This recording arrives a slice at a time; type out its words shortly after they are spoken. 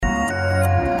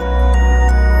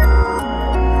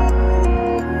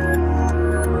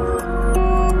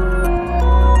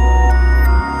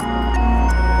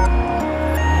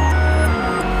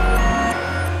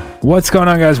What's going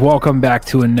on, guys? Welcome back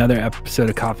to another episode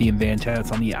of Coffee and Van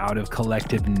Chats on the Out of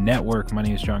Collective Network. My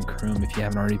name is John Kroom. If you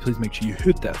haven't already, please make sure you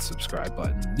hit that subscribe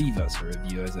button. Leave us a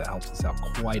review as it helps us out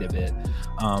quite a bit.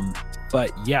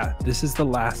 But yeah, this is the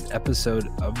last episode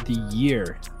of the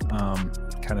year.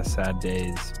 Kind of sad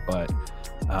days, but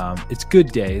it's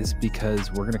good days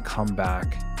because we're going to come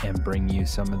back and bring you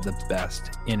some of the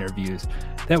best interviews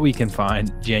that we can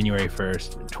find January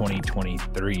 1st,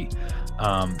 2023.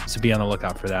 So be on the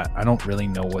lookout for that. I don't really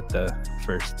know what the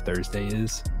first Thursday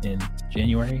is in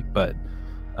January, but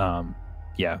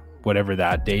yeah, whatever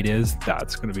that date is,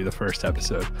 that's going to be the first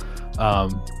episode.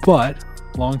 But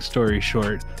long story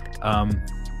short,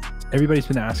 everybody's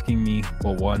been asking me,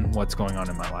 well, one, what's going on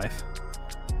in my life?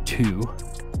 Two,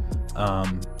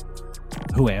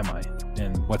 who am I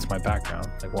and what's my background?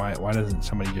 Like, why doesn't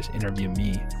somebody just interview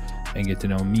me and get to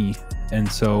know me? And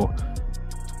so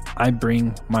I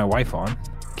bring my wife on,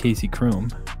 Casey Kroom,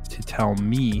 to tell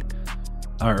me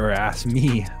or ask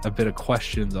me a bit of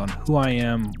questions on who I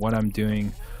am, what I'm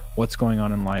doing, what's going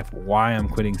on in life, why I'm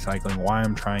quitting cycling, why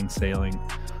I'm trying sailing,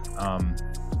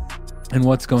 and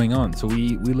what's going on. So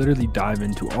we literally dive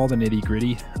into all the nitty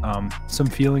gritty. Some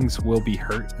feelings will be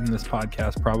hurt in this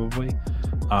podcast probably,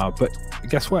 but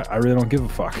guess what? I really don't give a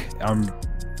fuck. I'm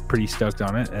pretty stoked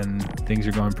on it and things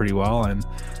are going pretty well. And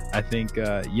I think,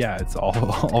 yeah, it's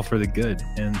all for the good.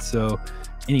 And so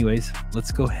anyways,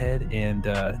 let's go ahead and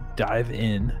dive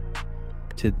in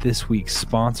to this week's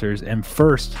sponsors. And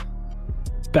first,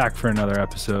 back for another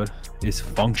episode is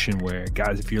Function Wear.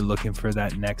 Guys, if you're looking for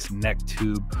that next neck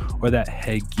tube or that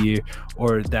headgear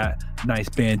or that nice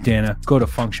bandana, go to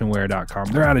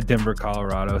functionwear.com. They're out of Denver,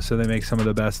 Colorado, so they make some of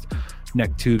the best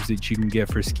neck tubes that you can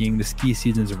get for skiing. The ski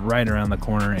season's right around the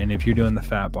corner, and if you're doing the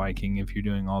fat biking, if you're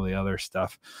doing all the other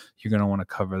stuff, you're going to want to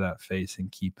cover that face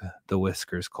and keep the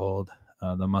whiskers cold,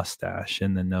 the mustache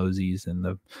and the nosies and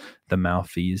the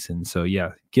mouthies. And so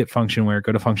yeah, get Function Wear.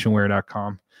 Go to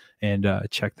functionwear.com and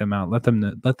check them out. Let them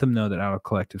know that Out of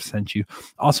Collective sent you.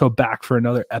 Also back for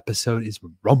another episode is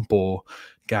Rumple.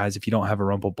 Guys, if you don't have a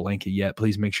Rumple blanket yet,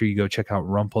 please make sure you go check out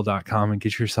rumple.com and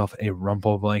get yourself a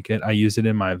Rumple blanket. I use it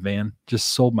in my van. Just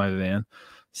sold my van.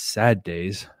 Sad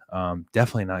days.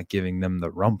 Definitely not giving them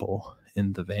the Rumple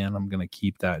in the van. I'm going to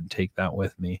keep that and take that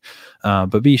with me.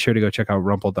 But be sure to go check out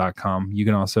rumple.com. You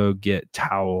can also get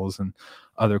towels and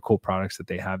other cool products that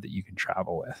they have that you can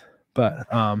travel with. But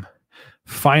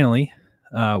finally,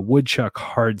 Woodchuck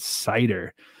Hard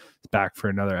Cider is back for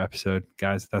another episode.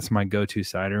 Guys, that's my go-to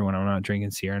cider. When I'm not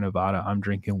drinking Sierra Nevada, I'm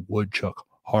drinking Woodchuck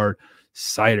Hard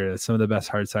Cider. That's some of the best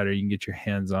hard cider you can get your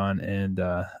hands on, and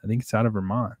I think it's out of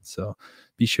Vermont. So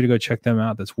be sure to go check them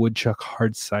out. That's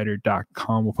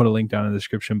woodchuckhardcider.com. We'll put a link down in the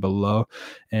description below.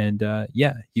 And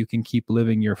yeah, you can keep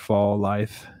living your fall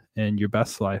life and your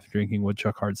best life drinking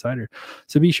Woodchuck Hard Cider.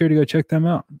 So be sure to go check them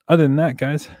out. Other than that,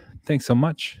 guys, thanks so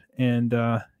much. And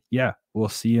yeah, we'll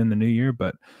see you in the new year,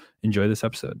 but enjoy this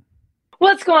episode.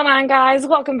 What's going on, guys?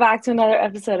 Welcome back to another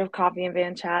episode of Coffee and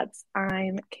Van Chats.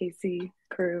 I'm Casey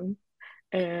Kroom.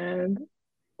 And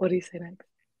what do you say next?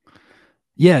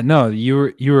 Yeah, no, you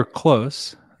were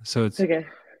close. So it's okay.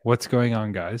 What's going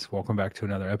on, guys? Welcome back to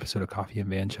another episode of Coffee and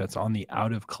Van Chats on the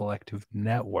Out of Collective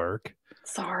Network.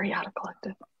 Sorry, Out of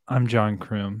Collective. I'm John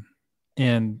Kroom,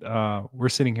 and we're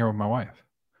sitting here with my wife.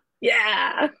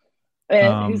 Yeah.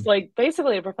 And he's like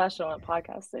basically a professional at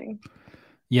podcasting.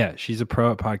 Yeah, she's a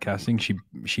pro at podcasting.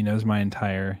 She knows my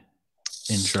entire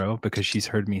intro because she's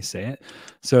heard me say it.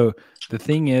 So the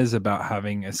thing is about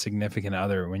having a significant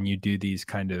other when you do these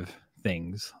kind of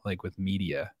things, like with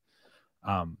media,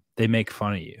 they make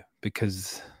fun of you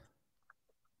because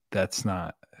that's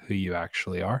not who you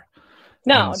actually are.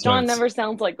 No, so John never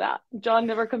sounds like that. John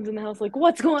never comes in the house like,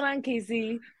 "What's going on,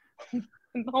 Casey?"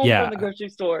 I'm home from the grocery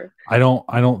store. I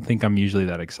don't think I'm usually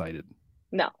that excited.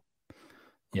 No.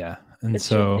 Yeah. And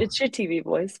it's your TV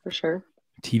voice for sure.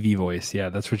 TV voice. Yeah.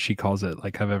 That's what she calls it.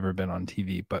 Like I've ever been on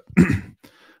TV, but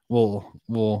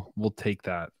we'll take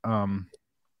that.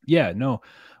 Yeah, no,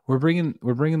 we're bringing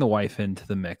the wife into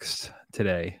the mix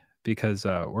today because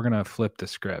we're going to flip the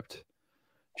script.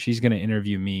 She's going to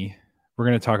interview me. We're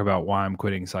going to talk about why I'm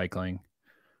quitting cycling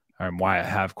and why I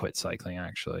have quit cycling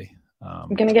actually.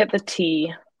 I'm going to get the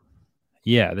tea.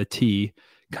 Yeah, the tea.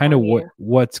 Kind of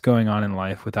what's going on in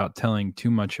life without telling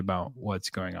too much about what's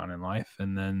going on in life.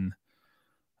 And then,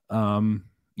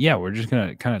 yeah, we're just going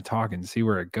to kind of talk and see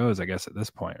where it goes, I guess, at this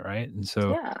point. Right. And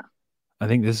so yeah. I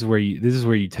think this is where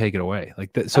you take it away.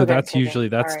 Like that. So okay, that's usually,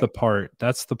 that's the part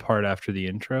after the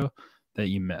intro that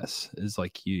you miss is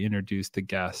like you introduce the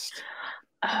guest.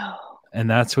 Oh. And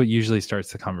that's what usually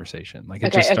starts the conversation. Like it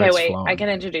okay, just starts wait. flowing. I can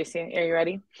introduce you. Are you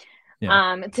ready?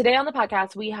 Yeah. Today on the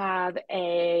podcast, we have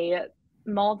a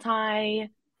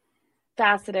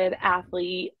multi-faceted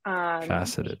athlete.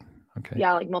 Faceted. Okay.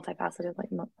 Yeah, like multifaceted, like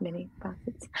many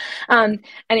facets.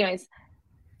 Anyways,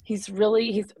 he's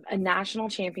a national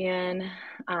champion,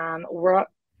 world,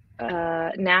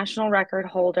 national record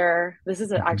holder. This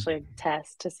is actually a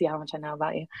test to see how much I know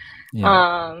about you.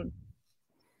 Yeah.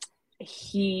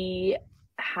 He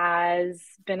has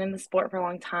been in the sport for a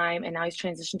long time, and now he's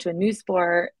transitioned to a new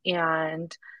sport,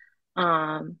 and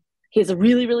he has a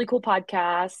really, really cool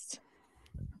podcast.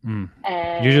 Mm.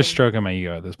 And You're just stroking my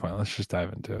ego at this point. Let's just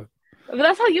dive into it. but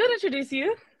that's how you would introduce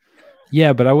you.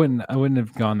 Yeah, but I wouldn't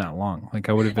have gone that long. Like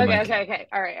I would have been Okay.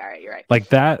 All right, you're right. Like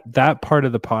that part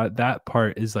of the pod, that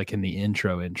part is like in the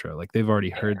intro. Like they've already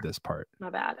heard this part. My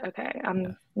bad. Okay.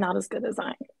 I'm not as good as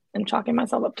I am chalking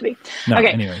myself up to be. No, okay.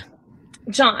 Anyway.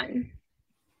 John,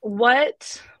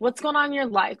 what's going on in your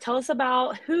life? Tell us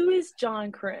about who is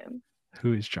John Croom?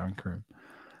 Who is John Croom?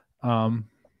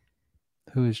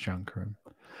 Who is John Croom?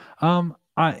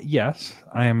 Yes,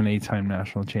 I am an 8-time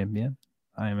national champion.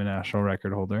 I am a national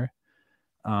record holder.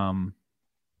 Yeah,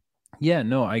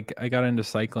 no, I got into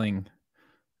cycling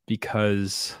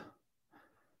because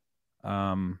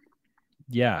I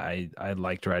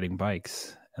liked riding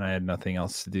bikes and I had nothing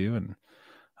else to do, and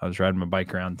I was riding my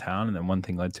bike around town, and then one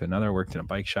thing led to another. I worked in a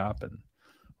bike shop and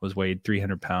was weighed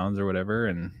 300 pounds or whatever,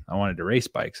 and I wanted to race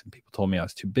bikes, and people told me I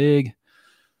was too big.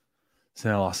 So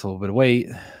then I lost a little bit of weight.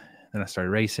 Then I started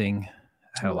racing.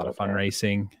 I had a lot of fun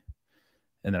racing.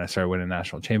 And then I started winning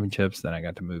national championships. Then I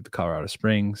got to move to Colorado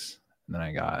Springs. And then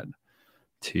I got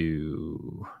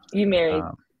to... You married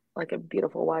like a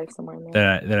beautiful wife somewhere in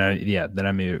there. Then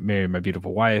I married my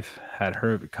beautiful wife, had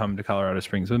her come to Colorado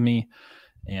Springs with me.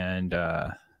 And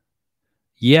and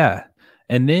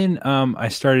then I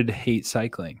started to hate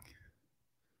cycling.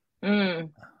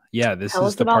 Yeah, this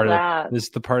is the part of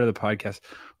the podcast.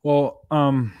 Well,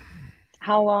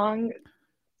 how long?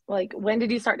 Like, when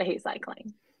did you start to hate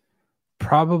cycling?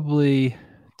 Probably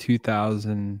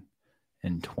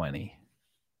 2020,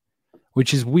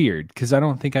 which is weird because I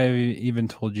don't think I even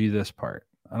told you this part.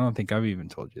 I don't think I've even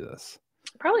told you this.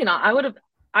 Probably not. I would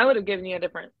have given you a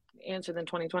different answer than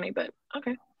 2020, but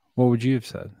okay. What would you have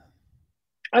said?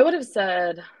 I would have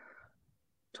said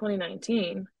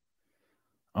 2019.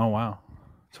 Oh, wow.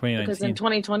 2019. Because in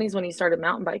 2020 is when you started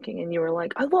mountain biking and you were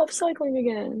like, I love cycling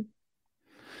again.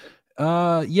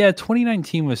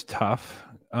 2019 was tough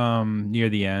near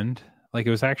the end. Like,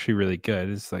 it was actually really good.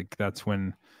 It's like that's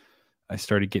when I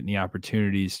started getting the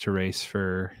opportunities to race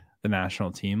for the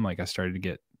national team. Like, I started to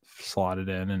get slotted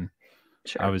in and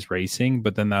I was racing,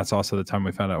 but then that's also the time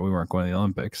we found out we weren't going to the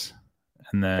Olympics.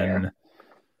 And then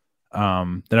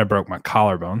then I broke my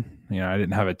collarbone. I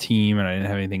didn't have a team and I didn't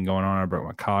have anything going on. I broke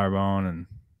my collarbone and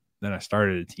then I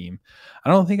started a team.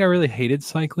 I don't think I really hated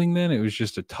cycling then. It was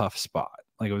just a tough spot.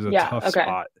 Like, it was a tough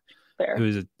spot. Fair.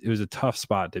 It was a tough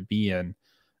spot to be in.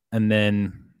 And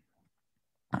then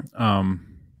I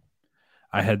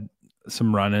had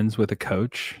some run-ins with a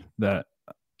coach that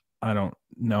I don't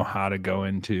know how to go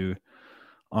into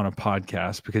on a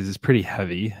podcast because it's pretty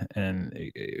heavy and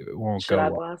it won't go. Should I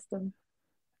blast him?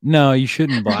 No, you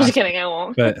shouldn't blast. I'm just kidding. I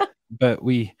won't. but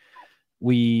we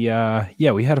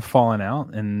had a falling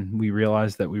out and we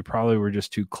realized that we probably were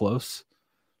just too close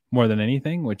more than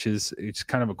anything, which is, it's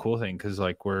kind of a cool thing. Cause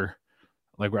I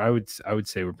would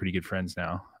say we're pretty good friends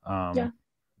now. I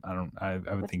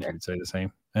would think you would say the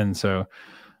same. And so,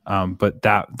 but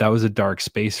that was a dark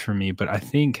space for me, but I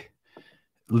think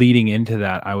leading into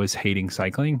that, I was hating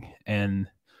cycling, and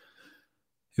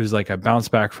it was like I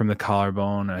bounced back from the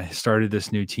collarbone. I started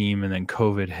this new team, and then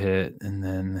COVID hit, and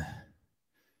then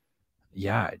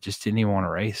I just didn't even want to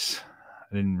race.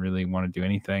 I didn't really want to do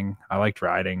anything. I liked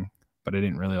riding, but I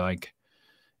didn't really like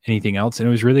anything else. And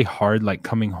it was really hard, like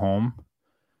coming home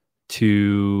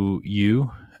to you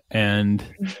and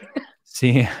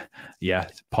seeing,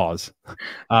 pause.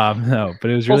 No,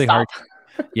 but it was really hard.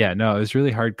 It was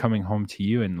really hard coming home to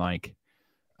you and like,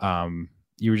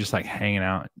 you were just like hanging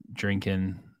out,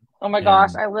 drinking. Oh my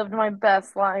gosh, I lived my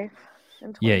best life.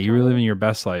 Yeah, you were living your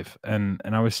best life, and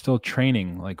I was still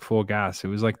training like full gas. It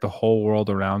was like the whole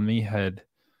world around me had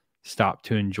stopped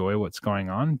to enjoy what's going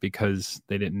on because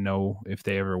they didn't know if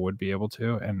they ever would be able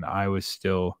to, and I was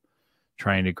still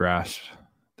trying to grasp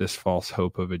this false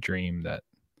hope of a dream that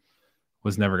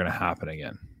was never going to happen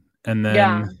again. And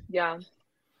then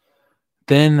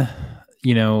then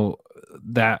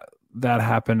that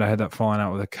happened. I had that falling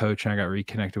out with a coach, and I got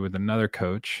reconnected with another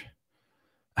coach,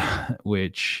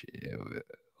 which it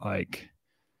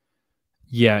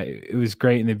was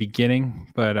great in the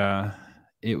beginning, but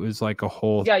it was like a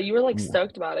whole, Yeah, you were like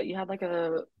stoked about it. You had like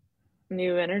a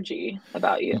new energy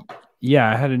about you. yeah,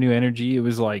 I had a new energy. It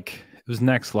was like, it was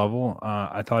next level.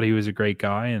 I thought he was a great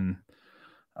guy, and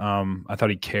I thought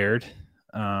he cared,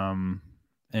 um,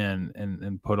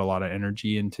 and put a lot of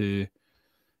energy into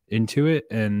it,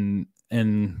 and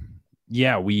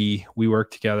yeah, we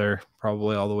worked together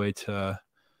probably all the way to,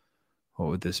 what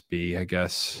would this be? I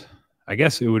guess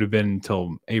it would have been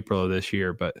until April of this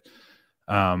year, but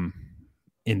um,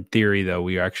 in theory, though,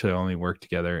 we actually only worked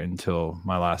together until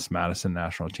my last Madison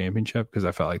National Championship, because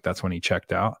I felt like that's when he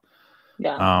checked out.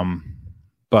 Yeah.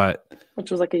 But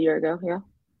Which was like a year ago.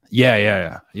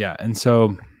 Yeah. Yeah. And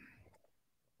so,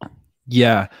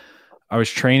 yeah, I was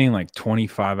training like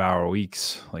 25-hour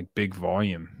weeks, like big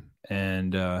volume.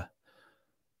 And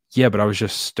yeah, but I was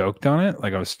just stoked on it.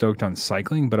 Like I was stoked on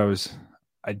cycling, but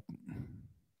I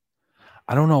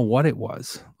don't know what it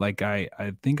was. Like I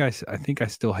think I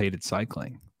still hated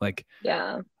cycling. Like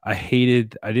Yeah. I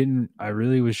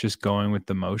really was just going with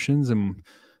the motions. And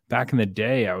back in the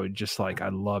day, I would just like, I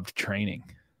loved training.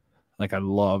 Like I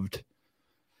loved.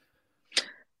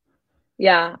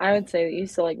 Yeah, I would say that you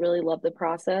still like really loved the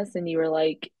process, and you were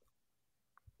like,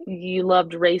 you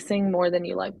loved racing more than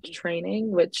you liked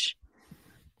training, which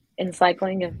in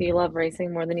cycling, if you love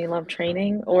racing more than you love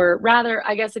training, or rather,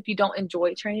 I guess if you don't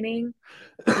enjoy training,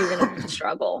 you're gonna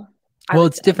struggle. Well,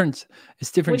 it's different. It's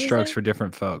What different do you strokes say? for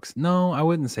different folks. No, I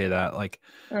wouldn't say that. Like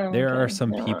Oh, there are okay.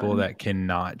 some Never people mind. that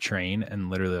cannot train and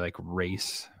literally like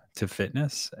race to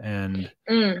fitness. And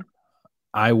Mm,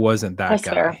 I wasn't that that's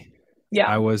fair. guy. Yeah.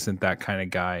 I wasn't that kind of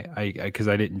guy. Because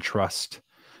I didn't trust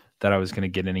that I was going to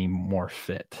get any more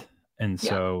fit. And Yeah.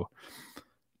 so,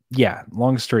 yeah,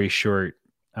 long story short,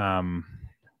 I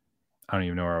don't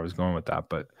even know where I was going with that,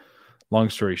 but long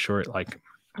story short, like,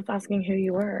 I was asking who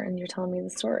you were, and you're telling me the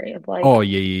story of oh like,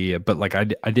 yeah. But like, I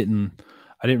didn't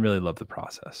really love the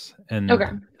process and okay,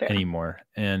 fair. anymore.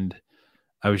 And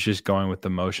I was just going with the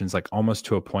motions, like almost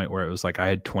to a point where it was like I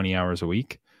had 20 hours a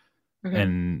week Hmm.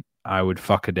 and I would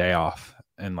fuck a day off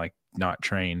and like not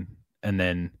train. And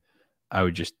then I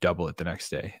would just double it the next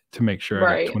day to make sure I got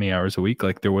Right. 20 hours a week.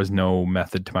 Like there was no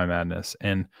method to my madness.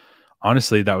 And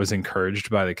honestly, that was encouraged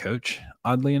by the coach,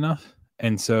 oddly enough.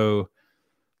 And so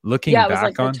looking Yeah, it was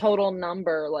like back the on, total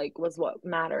number, like, was what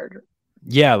mattered.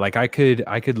 yeah, like I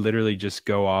could literally just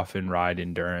go off and ride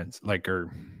endurance, like, or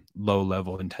low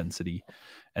level intensity,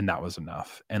 and that was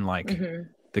enough. And like Hmm.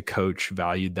 the coach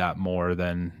valued that more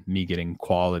than me getting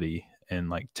quality in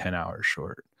like 10 hours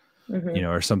short, Hmm.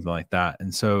 or something like that.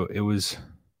 And so it was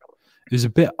a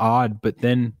bit odd, but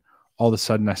then all of a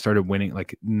sudden I started winning,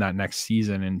 like in that next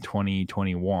season in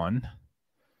 2021.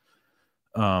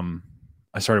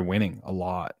 I started winning a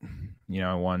lot.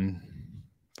 I won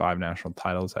 5 national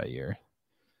titles that year.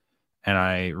 And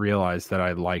I realized that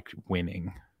I liked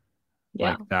winning.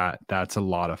 Yeah. Like that's a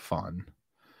lot of fun.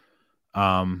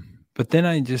 But then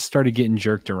I just started getting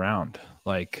jerked around.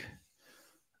 Like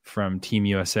from Team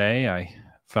USA, I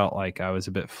felt like I was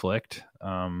a bit flicked.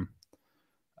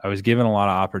 I was given a lot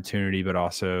of opportunity, but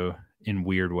also in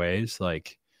weird ways.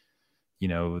 Like,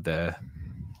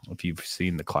 if you've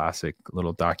seen the classic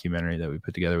little documentary that we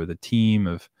put together with a team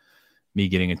of me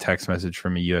getting a text message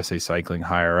from a USA Cycling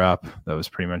higher up that was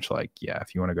pretty much like, yeah,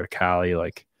 if you want to go to Cali,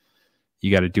 like you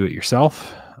got to do it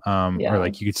yourself. Yeah. Or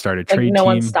like you could start a Like trade no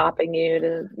one's team. stopping you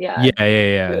to, Yeah. do it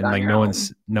And on like your own.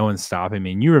 no one's stopping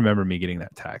me. And you remember me getting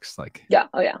that text, like Yeah.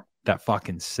 Oh, yeah. that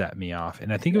fucking set me off.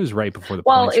 And I think it was right before the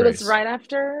Well, points it was race. right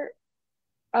after,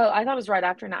 oh, I thought it was right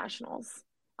after nationals.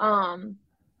 It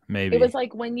Maybe. was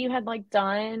like when you had like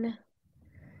done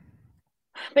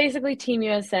basically Team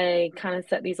USA kind of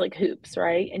set these like hoops,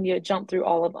 right? And you had jumped through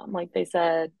all of them. Like they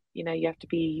said, you have to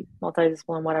be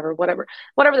multidisciplinary,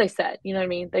 whatever they said. You know what I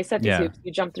mean? They set these Yeah. hoops.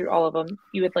 You jump through all of them.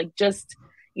 You would like just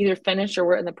either finish or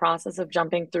were in the process of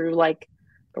jumping through like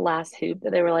the last hoop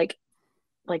that they were like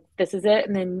this is it,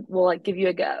 and then we'll like give you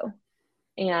a go.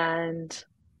 And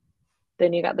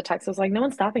then you got the text. I was like, no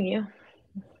one's stopping you.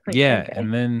 Like, Yeah. okay.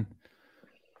 And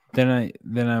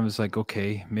then I was like,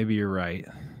 okay, maybe you're right.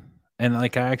 And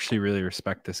like I actually really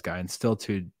respect this guy and still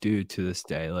to this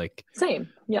day. Like Same.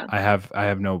 Yeah. I have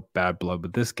no bad blood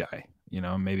with this guy.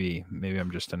 Maybe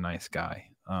I'm just a nice guy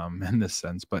in this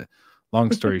sense. But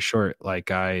long story short,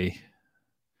 like I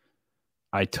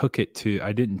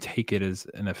didn't take it as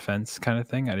an offense kind of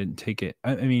thing. I didn't take it.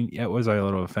 I mean, yeah, was I a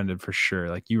little offended for sure?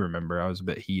 Like you remember, I was a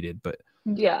bit heated, but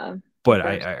Yeah.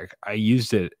 I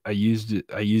used it. I used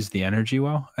the energy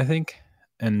well, I think.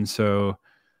 And so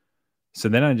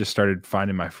then I just started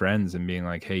finding my friends and being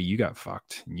like, hey, you got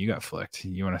fucked and you got flicked.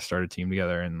 You want to start a team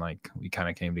together? And like we kind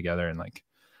of came together and like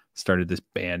started this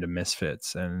band of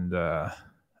misfits, and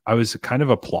I was kind of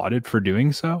applauded for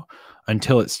doing so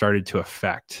until it started to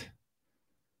affect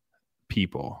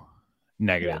people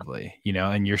negatively, you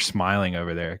know, and you're smiling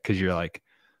over there because you're like,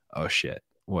 oh shit,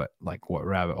 what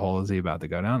rabbit hole is he about to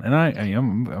go down? And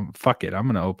I'm fuck it, I'm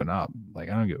gonna open up. Like,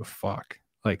 I don't give a fuck.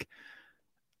 Like,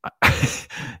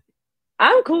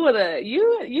 I'm cool with it.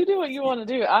 You do what you want to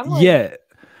do. I'm like, yeah,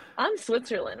 I'm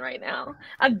Switzerland right now.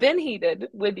 I've been heated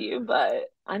with you,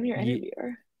 but I'm your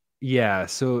interviewer. Yeah.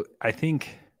 So I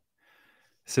think,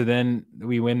 so then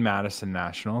we win Madison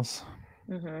Nationals,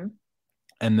 Mm-hmm.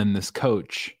 and then this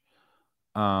coach,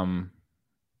 yeah,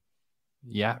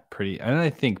 pretty. And I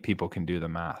think people can do the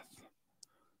math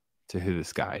to who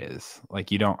this guy is.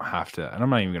 Like, you don't have to, and I'm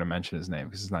not even going to mention his name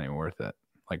because it's not even worth it.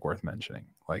 Like, worth mentioning.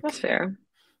 Like, That's fair.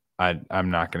 I'm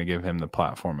not going to give him the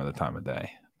platform of the time of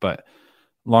day. But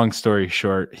long story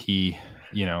short, he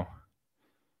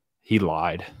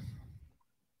lied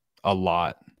a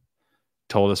lot,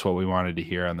 told us what we wanted to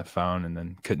hear on the phone, and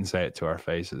then couldn't say it to our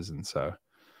faces. And so,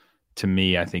 to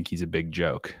me, I think he's a big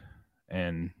joke.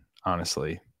 And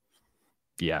honestly,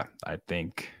 yeah, I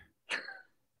think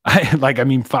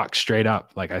fuck, straight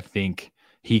up. Like, I think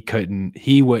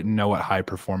he wouldn't know what high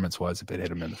performance was if it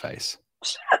hit him in the face.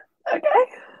 Okay.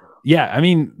 Yeah. I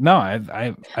mean, no, I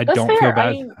don't fair. feel bad.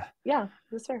 I mean, yeah,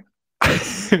 that's fair.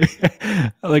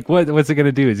 Like, what's it going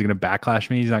to do? Is he going to backlash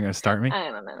me? He's not going to start me? I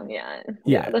don't know.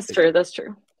 Yeah, that's true. That's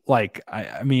true. Like,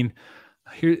 I mean,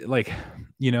 here, like,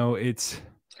 you know,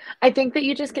 I think that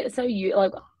you just get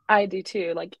like, I do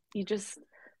too. Like, you just,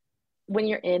 when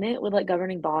you're in it with like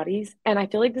governing bodies, and I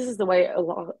feel like this is the way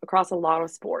across a lot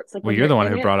of sports. Like, well, you're the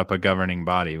one who brought up a governing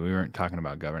body. We weren't talking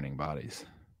about governing bodies.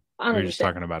 We were just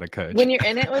talking about a coach. When you're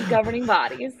in it with governing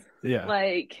bodies, yeah,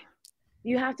 like,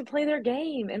 you have to play their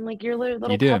game, and like, you're a little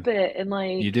puppet, and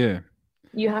like, you do.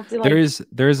 You have to. Like,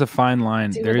 there is a fine line.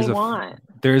 There is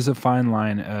a fine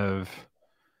line of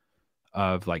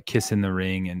like kissing the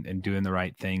ring and doing the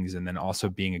right things, and then also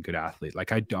being a good athlete.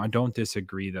 Like, I don't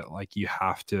disagree that, like, you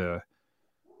have to.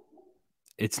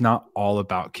 It's not all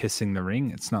about kissing the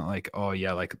ring. It's not like, oh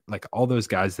yeah, like all those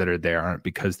guys that are there aren't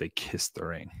because they kissed the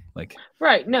ring. Like,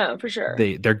 right, no, for sure.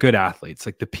 They're good athletes.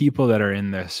 Like, the people that are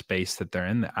in the space that they're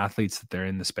in, the athletes that they're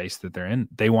in the space that they're in,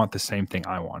 they want the same thing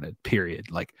I wanted, period.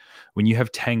 Like, when you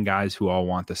have 10 guys who all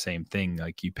want the same thing,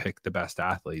 like, you pick the best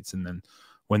athletes, and then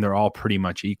when they're all pretty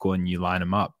much equal and you line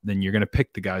them up, then you're going to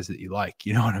pick the guys that you like.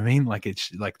 You know what I mean? Like,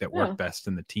 it's like that work best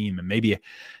in the team. And maybe,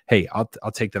 hey, I'll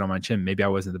take that on my chin. Maybe I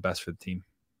wasn't the best for the team.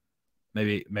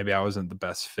 Maybe I wasn't the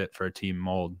best fit for a team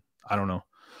mold. I don't know.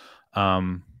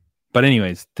 But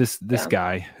anyways, this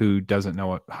guy who doesn't know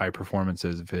what high performance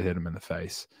is if it hit him in the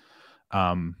face,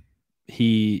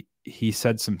 he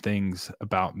said some things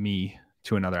about me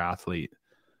to another athlete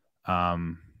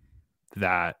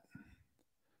that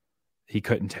he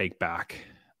couldn't take back,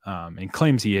 and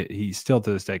claims he still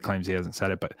to this day claims he hasn't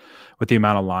said it, but with the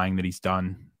amount of lying that he's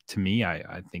done to me,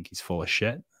 I think he's full of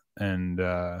shit. And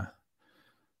the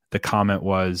comment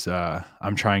was,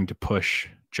 I'm trying to push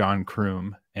John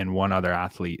Kroom and one other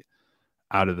athlete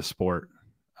out of the sport.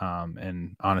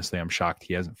 And honestly, I'm shocked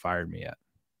he hasn't fired me yet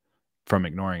from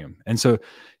ignoring him. And so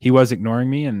he was ignoring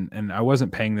me, and I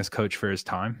wasn't paying this coach for his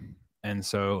time. And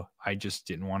so I just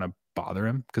didn't want to bother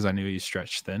him because I knew he was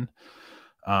stretched thin.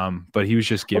 But he was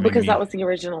just giving because me, that was the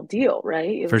original deal,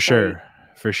 right? For sure.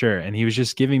 And he was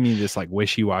just giving me this like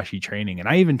wishy-washy training. And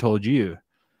I even told you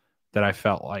that I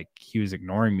felt like he was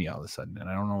ignoring me all of a sudden, and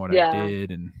I don't know what I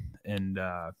did. And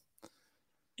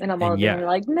I'm all there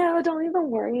like, no, don't even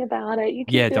worry about it. You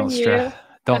keep don't stress.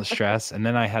 Don't stress. And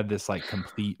then I had this like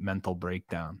complete mental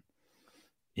breakdown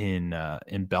in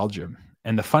Belgium.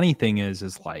 And the funny thing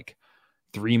is like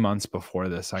 3 months before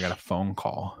this, I got a phone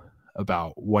call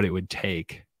about what it would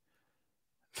take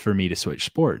for me to switch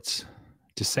sports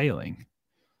to sailing.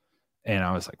 And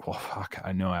I was like, well, fuck,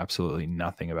 I know absolutely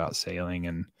nothing about sailing,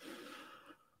 and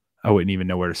I wouldn't even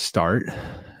know where to start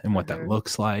and what that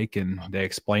looks like. And they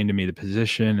explained to me the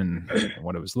position and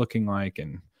what it was looking like.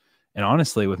 And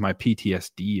honestly, with my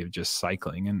PTSD of just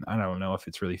cycling, and I don't know if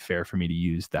it's really fair for me to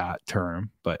use that term,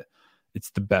 but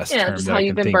it's the best term. Just that how I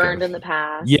you've can been think burned of. in the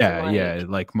past. Yeah.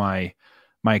 Like my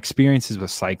experiences with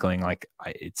cycling, like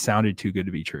it sounded too good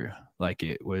to be true. Like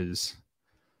it was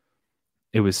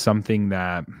something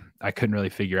that I couldn't really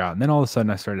figure out. And then all of a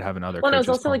sudden I started having other coaches. Well, it was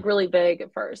also like really vague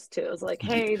at first too. It was like,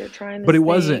 hey, they're trying this but it thing.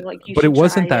 wasn't, like, but it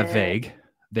wasn't that vague.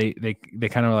 They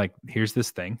kind of like, here's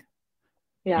this thing.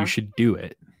 Yeah. You should do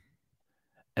it.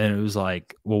 And it was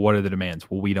like, well, what are the demands?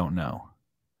 Well, we don't know.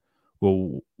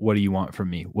 Well, what do you want from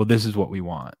me? Well, this is what we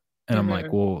want. And I'm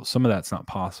like, well, some of that's not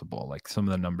possible. Like some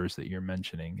of the numbers that you're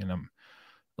mentioning. And I'm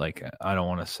like, I don't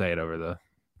want to say it over the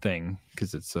thing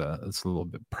because it's a little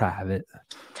bit private,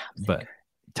 but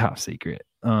top secret.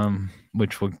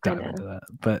 Which we'll dive into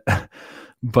that.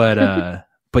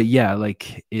 But yeah,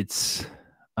 like it's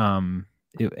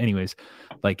anyways,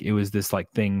 like it was this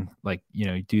like thing, like, you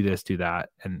know, do this, do that.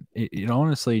 And it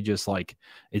honestly just like,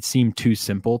 it seemed too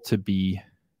simple to be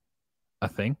a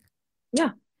thing.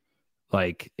 Yeah.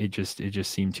 Like it just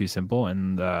seemed too simple.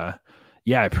 And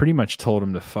yeah, I pretty much told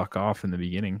him to fuck off in the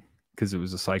beginning because it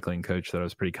was a cycling coach that I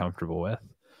was pretty comfortable with.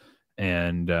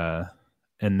 And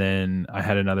then I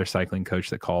had another cycling coach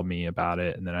that called me about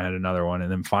it. And then I had another one.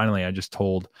 And then finally I just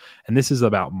told, and this is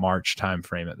about March time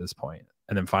frame at this point.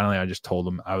 And then finally I just told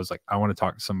him, I was like, I want to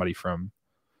talk to somebody from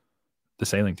the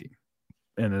sailing team.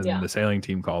 And then the sailing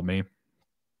team called me,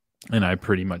 and I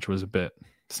pretty much was a bit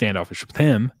standoffish with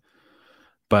him.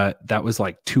 But that was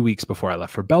like 2 weeks before I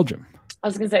left for Belgium. I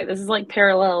was going to say, this is like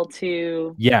parallel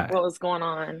to what was going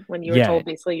on when you were told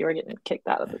basically you were getting kicked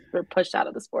out of or pushed out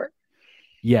of the sport.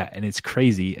 Yeah. And it's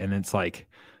crazy. And it's like,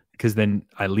 because then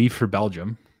I leave for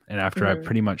Belgium. And after I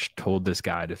pretty much told this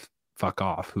guy to fuck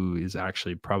off, who is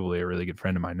actually probably a really good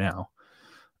friend of mine now,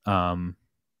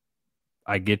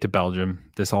 I get to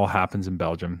Belgium. This all happens in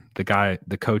Belgium.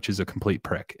 The coach is a complete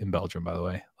prick in Belgium, by the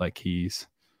way. Like he's,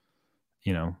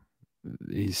 you know,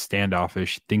 he's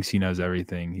standoffish, thinks he knows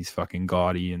everything. He's fucking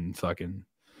gaudy and fucking,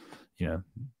 you know,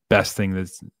 best thing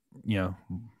that's, you know,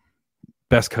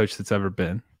 best coach that's ever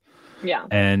been. Yeah.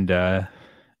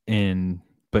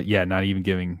 But yeah, not even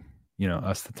giving, you know,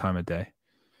 us the time of day.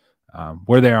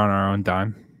 We're there on our own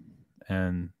dime,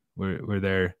 and we're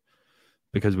there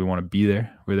because we want to be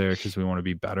there. We're there because we want to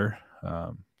be better.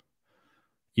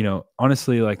 You know,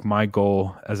 honestly, like my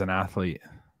goal as an athlete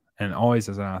and always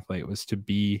as an athlete was to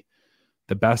be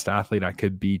the best athlete I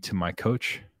could be to my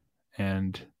coach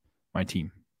and my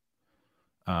team.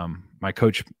 My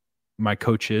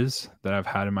coaches that I've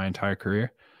had in my entire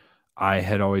career, I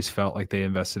had always felt like they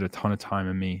invested a ton of time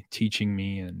in me, teaching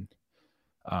me, and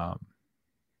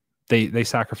they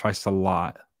sacrificed a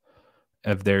lot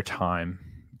of their time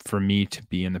for me to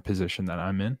be in the position that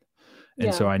I'm in.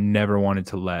 And so I never wanted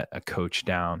to let a coach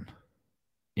down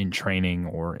in training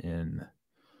or in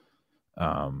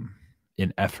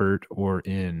effort or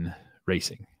in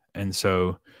racing. And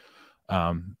so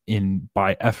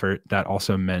by effort, that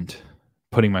also meant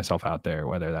putting myself out there,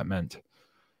 whether that meant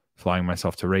flying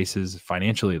myself to races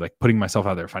financially, like putting myself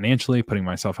out there financially, putting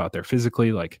myself out there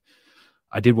physically. Like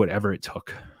I did whatever it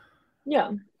took.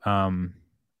 Yeah.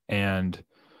 And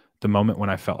the moment when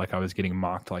I felt like I was getting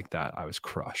mocked like that, I was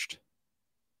crushed.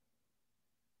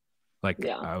 Like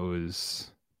I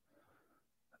was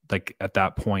like, at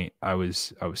that point I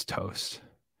was toast.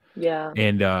 Yeah.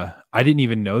 And I didn't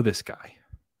even know this guy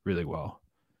really well.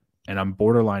 And I'm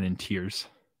borderline in tears,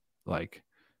 like,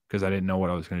 because I didn't know what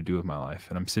I was going to do with my life.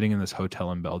 And I'm sitting in this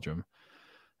hotel in Belgium.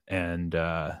 And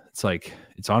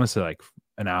it's honestly like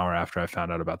an hour after I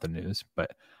found out about the news.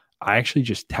 But I actually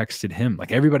just texted him.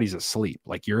 Like everybody's asleep.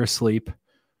 Like you're asleep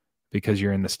because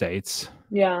you're in the States.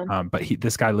 Yeah. But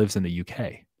this guy lives in the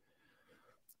UK.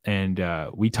 And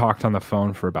we talked on the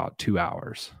phone for about 2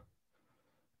 hours.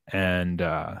 And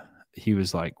he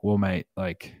was like, well, mate,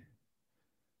 like,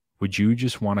 would you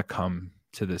just want to come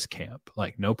to this camp?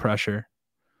 Like, no pressure.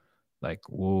 Like,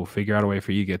 we'll figure out a way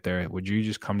for you to get there. Would you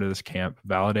just come to this camp,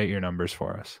 validate your numbers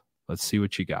for us? Let's see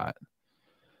what you got.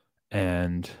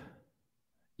 And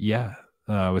yeah,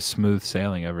 it was smooth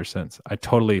sailing ever since. I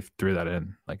totally threw that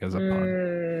in, like, as a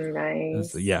pun.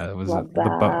 Nice. It was the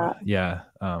boat. Yeah.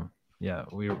 Yeah.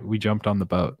 We jumped on the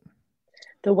boat.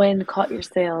 The wind caught your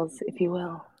sails, if you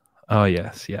will. Oh,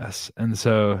 yes. And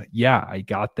so, yeah, I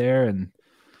got there and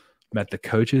met the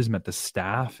coaches, met the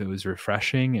staff. It was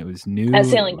refreshing. It was new. At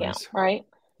sailing camp, right?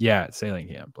 Yeah, at sailing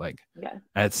camp. Like,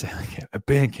 at sailing camp, at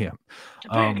band camp.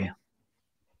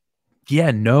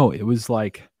 Yeah, no, it was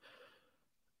like,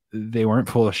 they weren't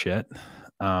full of shit.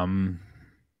 But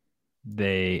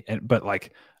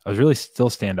like, I was really still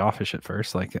standoffish at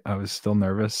first. Like, I was still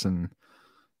nervous and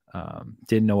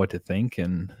didn't know what to think.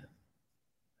 And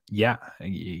yeah,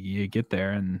 you get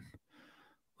there and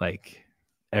like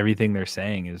everything they're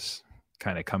saying is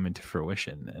kind of coming to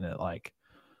fruition, and it like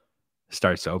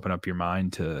starts to open up your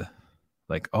mind to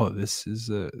like, oh, this is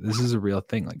a real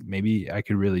thing. Like maybe I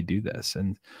could really do this.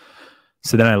 And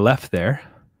so then I left there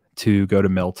to go to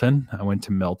Milton. I went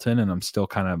to Milton, and I'm still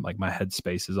kind of like, my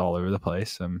headspace is all over the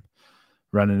place. I'm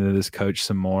running into this coach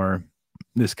some more.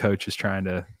 This coach is trying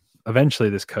to, eventually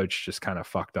this coach just kind of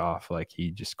fucked off. Like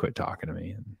he just quit talking to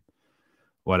me and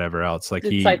whatever else. Like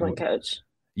cycling coach.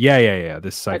 Yeah.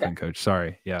 This Okay. cycling coach.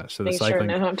 Sorry. Yeah. So the Make sure I cycling,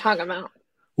 know who I'm talking about.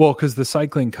 well, because the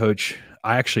cycling coach,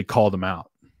 I actually called him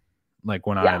out like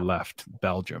when I Yeah. left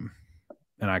Belgium,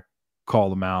 and I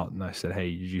called him out and I said,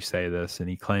 "Hey, did you say this?" And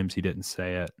he claims he didn't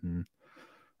say it. And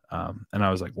I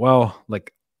was like, well,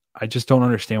 like, I just don't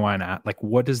understand why like,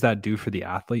 what does that do for the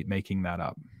athlete making that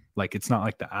up? Like, it's not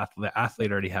like the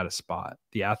athlete already had a spot.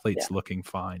 The Yeah. athlete's looking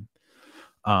fine.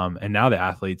 And now the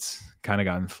athlete's kind of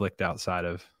gotten flicked outside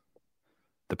of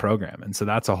the program. And so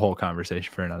that's a whole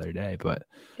conversation for another day. But,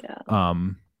 Yeah.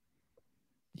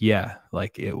 yeah,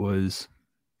 like it was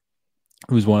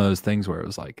one of those things where it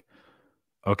was like,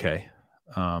 okay,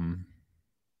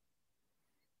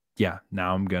 yeah,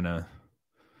 now I'm going to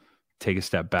take a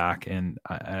step back. And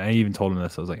I even told him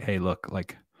this. I was like, hey, look,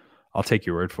 like, I'll take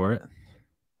your word for it.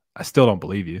 I still don't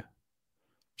believe you,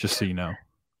 just so you know.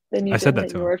 Then you I said didn't that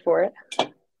take to your him. word for it.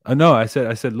 No, I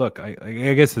said, look, I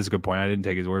guess that's a good point. I didn't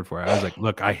take his word for it. I was like,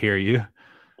 look, I hear you,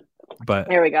 but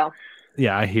There we go.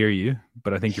 yeah, I hear you,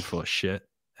 but I think you're full of shit.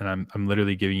 And I'm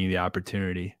literally giving you the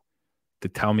opportunity to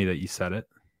tell me that you said it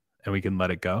and we can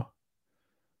let it go.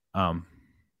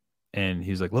 And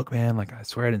he's like, look, man, like, I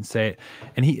swear I didn't say it.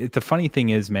 And the funny thing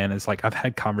is, man, is like, I've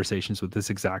had conversations with this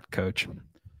exact coach.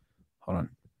 Hold on.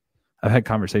 I've had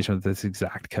conversations with this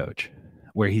exact coach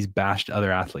where he's bashed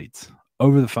other athletes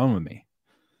over the phone with me.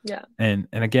 Yeah. And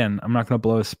again, I'm not going to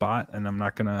blow his spot and I'm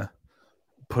not going to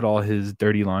put all his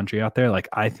dirty laundry out there. Like,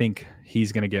 I think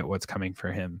he's going to get what's coming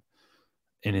for him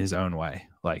in his own way.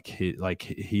 Like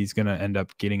he's going to end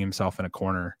up getting himself in a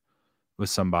corner with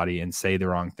somebody and say the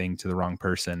wrong thing to the wrong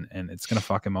person, and it's going to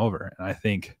fuck him over. And I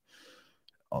think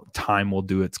time will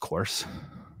do its course.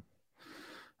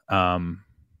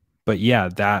 But yeah,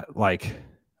 that, like,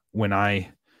 when I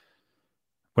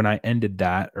ended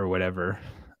that or whatever,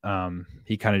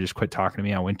 he kind of just quit talking to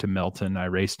me. I went to Milton. I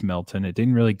raced Milton. It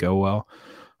didn't really go well.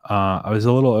 I was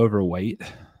a little overweight.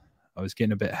 I was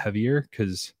getting a bit heavier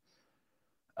because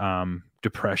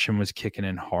depression was kicking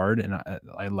in hard, and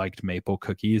I liked maple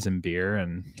cookies and beer,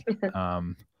 and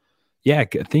yeah,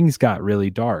 things got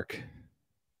really dark.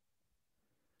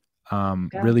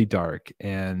 Really dark,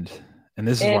 and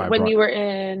this is why when you were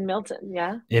in Milton,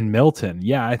 yeah. In Milton,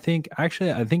 yeah, I think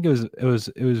it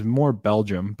was more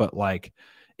Belgium, but like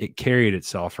it carried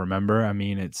itself. Remember, I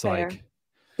mean, it's Fair. like,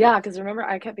 yeah, because remember,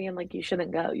 I kept being like, you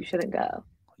shouldn't go, you shouldn't go.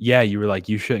 Yeah, you were like,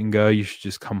 you shouldn't go. You should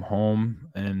just come home,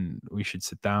 and we should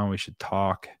sit down. We should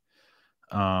talk.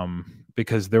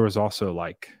 Because there was also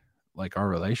like our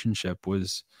relationship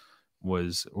was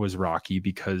rocky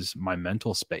because my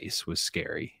mental space was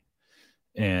scary.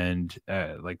 And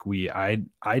like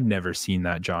I'd never seen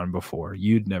that John before.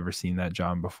 You'd never seen that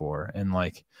John before. And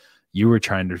like, you were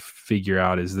trying to figure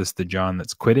out, is this the John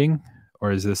that's quitting,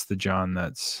 or is this the John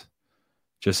that's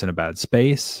just in a bad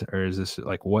space, or is this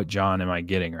like, what John am I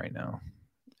getting right now?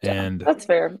 Yeah, And that's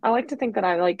fair. I like to think that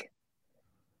I like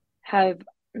have,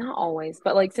 not always,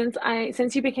 but like since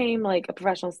you became like a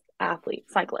professional athlete,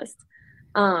 cyclist,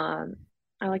 I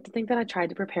like to think that I tried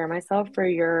to prepare myself for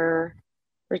your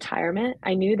retirement.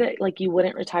 I knew that like you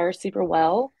wouldn't retire super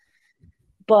well,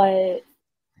 but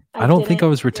I don't think I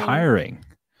was think, retiring.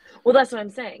 well, that's what I'm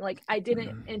saying. Like, I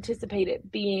didn't anticipate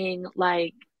it being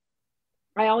like,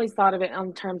 I always thought of it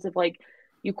in terms of like,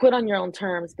 you quit on your own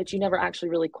terms, but you never actually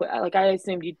really quit. Like, I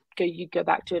assumed you'd go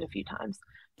back to it a few times,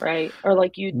 right? Or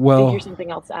like you'd figure something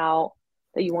else out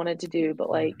that you wanted to do. But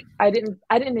like, I didn't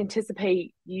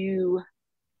anticipate you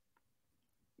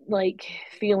like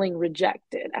feeling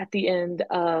rejected at the end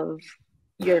of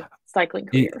your cycling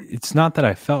career. It's not that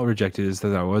I felt rejected, it's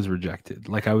that I was rejected.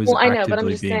 Like, I was well, I know, but I'm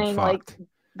actively just being saying, fucked. like,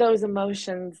 those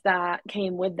emotions that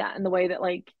came with that, and the way that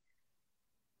like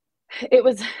it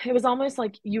was almost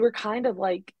like you were kind of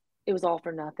like, it was all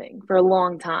for nothing for a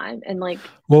long time, and like,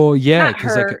 well, yeah, that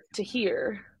because like, hurt to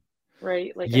hear,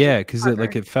 right? Like, yeah, because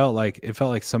it felt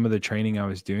like some of the training I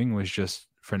was doing was just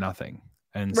for nothing,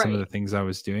 and some of the things I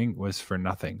was doing was for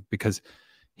nothing because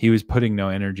he was putting no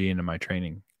energy into my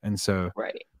training. And so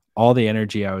all the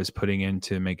energy I was putting in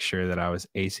to make sure that I was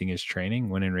acing his training,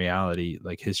 when in reality,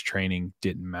 like, his training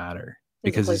didn't matter,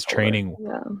 because his training,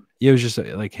 it was just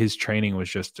like, his training was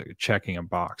just checking a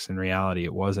box. In reality,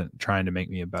 it wasn't trying to make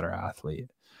me a better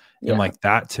athlete. And like,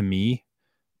 that to me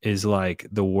is like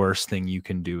the worst thing you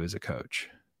can do as a coach.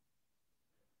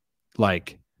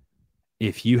 Like,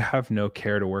 if you have no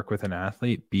care to work with an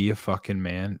athlete, be a fucking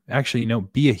man. Actually, no,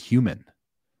 be a human.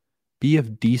 Be a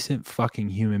decent fucking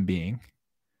human being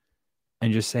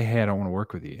and just say, hey, I don't want to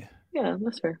work with you. Yeah,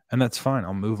 that's fair. And that's fine.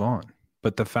 I'll move on.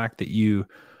 But the fact that you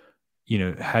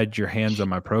had your hands on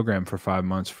my program for 5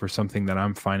 months for something that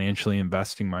I'm financially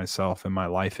investing myself and my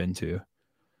life into,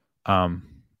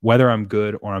 whether I'm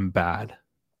good or I'm bad.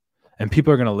 And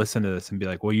people are going to listen to this and be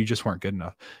like, well, you just weren't good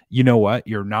enough. You know what?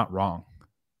 You're not wrong.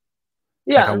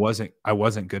 Like Yeah. I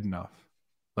wasn't good enough.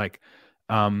 Like,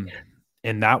 and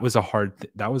that was a hard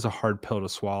pill to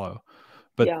swallow,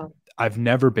 but Yeah. I've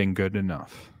never been good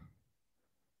enough.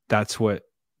 That's what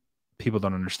people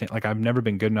don't understand. Like, I've never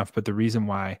been good enough, but the reason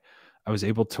why I was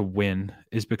able to win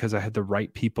is because I had the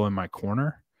right people in my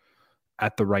corner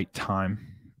at the right time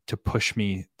to push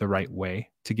me the right way,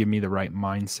 to give me the right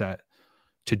mindset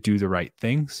to do the right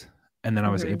things. And then I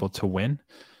was able to win.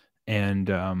 And,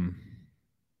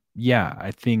 yeah,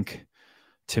 I think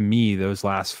to me, those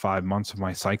last 5 months of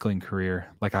my cycling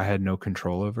career, like I had no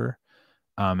control over.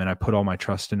 And I put all my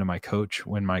trust into my coach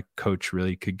when my coach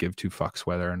really could give two fucks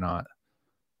whether or not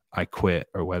I quit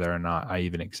or whether or not I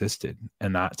even existed.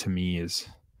 And that to me is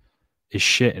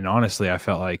shit. And honestly, I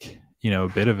felt like, a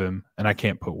bit of him, and I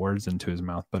can't put words into his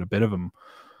mouth, but a bit of him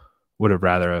would have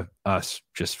rather us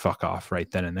just fuck off right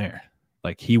then and there.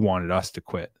 Like, he wanted us to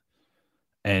quit.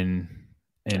 And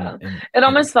it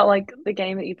almost felt like the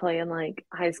game that you play in like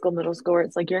high school, middle school, where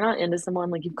it's like you're not into someone,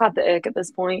 like you've caught the ick at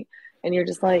this point, and you're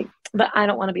just like, but I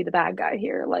don't want to be the bad guy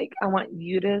here. Like, I want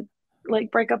you to like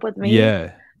break up with me.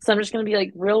 Yeah. So I'm just gonna be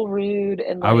like real rude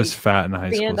and like I was fat in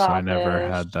high school, so I never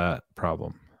standoffish. had that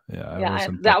problem. Yeah,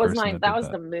 That was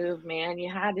the move, man.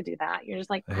 You had to do that. You're just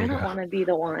like, I don't want to be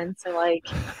the one. So like,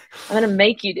 I'm gonna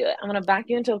make you do it. I'm gonna back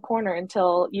you into a corner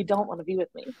until you don't want to be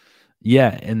with me.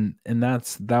 Yeah, and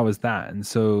that was that. And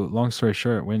so, long story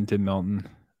short, went to Milton,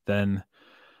 then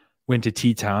went to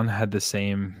T-Town, had the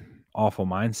same awful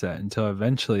mindset until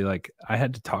eventually, like, I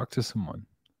had to talk to someone.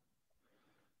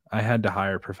 I had to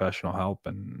hire professional help,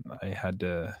 and I had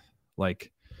to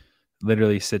like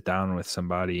literally sit down with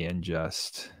somebody and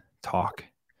just talk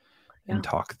and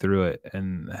talk through it,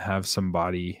 and have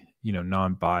somebody,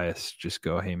 non-biased, just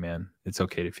go, hey man, it's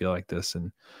okay to feel like this.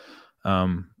 And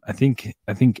I think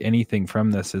anything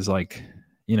from this is like,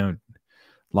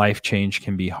 life change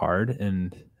can be hard,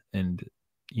 and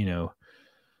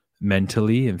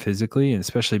mentally and physically, and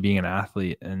especially being an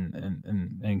athlete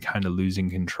and kind of losing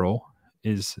control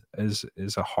is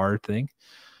a hard thing.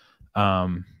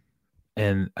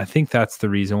 And I think that's the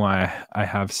reason why I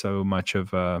have so much,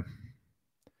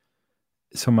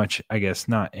 I guess,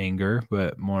 not anger,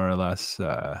 but more or less,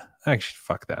 actually,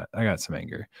 fuck that. I got some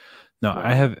anger. No,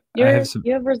 yeah. You have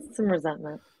some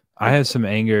resentment. I have some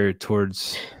anger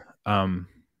towards,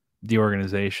 the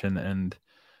organization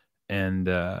and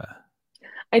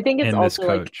I think it's also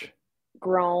coach. Like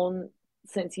grown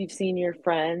since you've seen your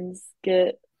friends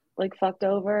get like fucked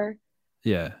over.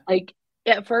 Yeah. Like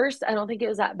at first, I don't think it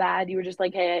was that bad. You were just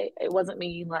like, hey, it wasn't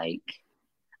me. Like,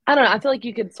 I don't know. I feel like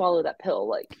you could swallow that pill.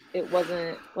 Like it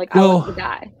wasn't like I was the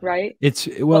guy, right? It's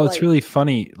really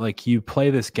funny. Like, you play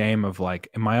this game of like,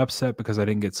 am I upset because I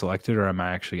didn't get selected, or am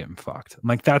I actually getting fucked?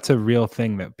 Like, that's a real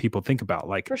thing that people think about.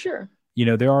 Like, for sure.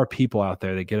 There are people out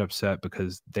there that get upset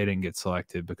because they didn't get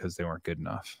selected because they weren't good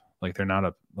enough. Like, they're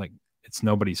not like, it's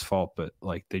nobody's fault, but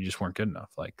like, they just weren't good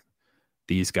enough. Like,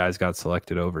 these guys got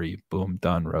selected over you, boom,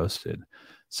 done, roasted.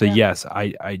 So yes,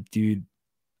 I did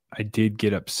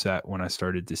get upset when I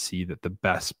started to see that the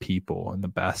best people and the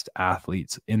best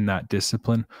athletes in that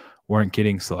discipline weren't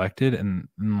getting selected. And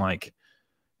like,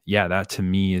 yeah, that to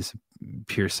me is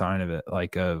pure sign of it,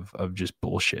 like of just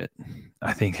bullshit.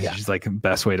 I think it's just like the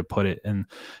best way to put it. And,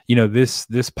 this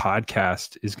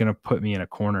podcast is going to put me in a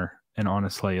corner. And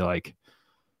honestly, like,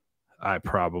 I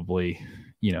probably,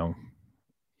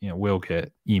 will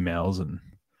get emails and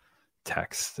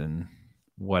texts and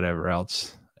whatever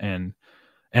else. And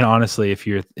honestly, if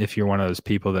you're one of those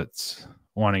people that's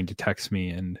wanting to text me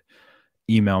and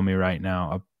email me right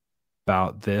now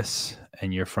about this,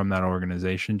 and you're from that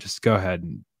organization, just go ahead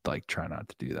and like try not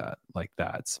to do that. Like,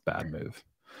 that's a bad move.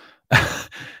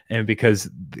 And because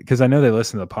I know they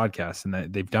listen to the podcast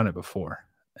and they've done it before.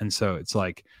 And so it's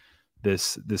like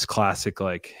this classic,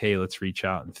 like, hey, let's reach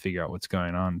out and figure out what's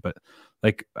going on. But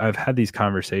like, I've had these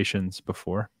conversations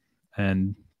before,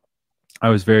 and I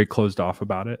was very closed off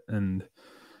about it. And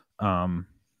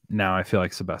now I feel like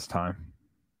it's the best time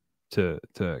to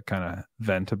kind of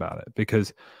vent about it,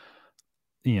 because,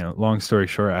 long story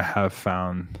short, I have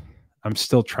found I'm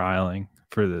still trialing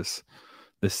for this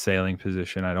sailing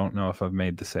position. I don't know if I've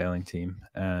made the sailing team.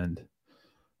 And,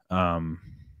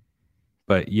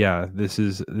 but yeah, this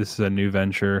is a new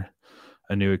venture,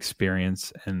 a new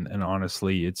experience. And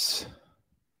honestly, it's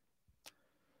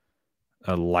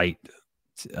a light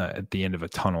at the end of a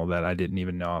tunnel that I didn't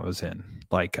even know I was in.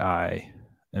 Like, I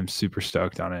am super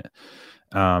stoked on it.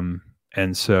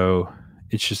 And so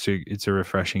it's just it's a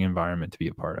refreshing environment to be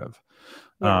a part of.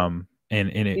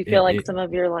 And Do you feel like some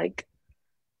of your like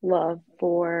love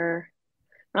for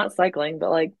not cycling,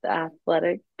 but like the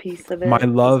athletic piece of my it is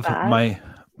love, back?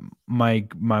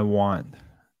 my want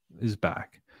is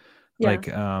back. Yeah.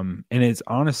 And it's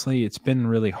honestly, it's been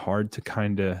really hard to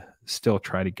kind of still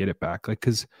try to get it back. Like,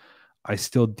 cause I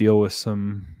still deal with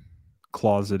some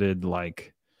closeted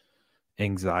like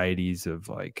anxieties of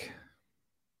like,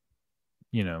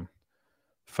 you know,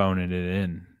 phoning it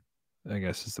in, I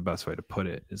guess is the best way to put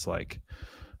it, is like,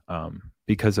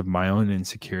 because of my own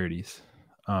insecurities.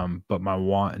 But my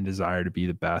want and desire to be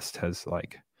the best has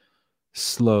like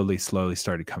slowly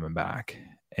started coming back.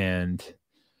 And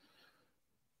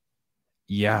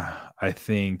yeah, I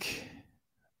think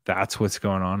that's what's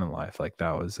going on in life. Like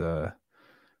that was a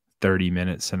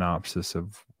 30-minute synopsis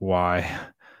of why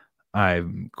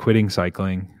I'm quitting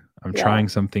cycling. I'm trying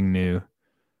something new.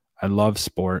 I love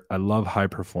sport. I love high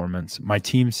performance. My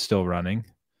team's still running.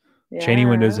 Cheney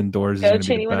Windows Yeah. and Doors is Go going to be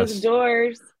the Cheney Windows and best.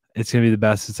 Doors. It's going to be the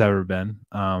best it's ever been.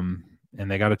 And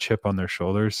they got a chip on their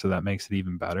shoulders, so that makes it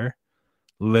even better.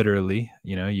 Literally,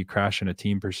 you crash in a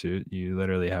team pursuit, you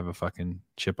literally have a fucking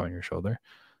chip on your shoulder,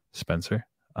 Spencer.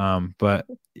 But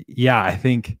yeah, I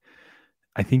think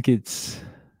it's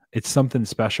something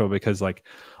special because, like,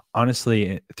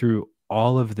 honestly, through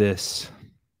all of this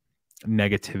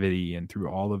negativity and through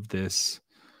all of this,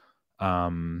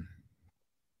 I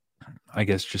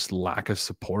guess just lack of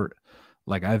support,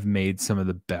 like I've made some of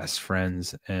the best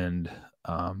friends and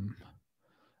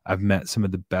I've met some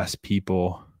of the best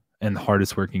people and the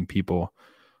hardest working people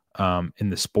in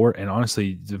the sport, and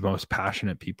honestly the most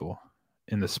passionate people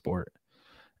in the sport.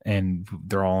 And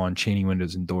they're all on Cheney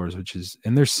Windows and Doors,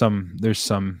 and there's some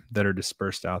that are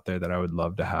dispersed out there that I would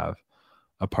love to have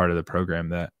a part of the program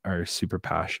that are super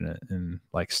passionate. And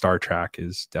like Star Trek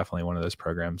is definitely one of those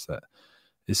programs that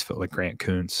is like Grant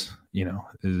Kuntz,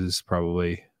 is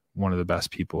probably one of the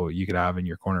best people you could have in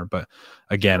your corner. But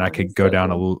again, I could go down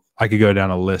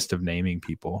a list of naming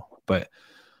people, but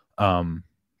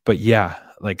yeah,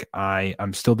 like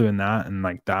I'm still doing that. And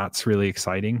like, that's really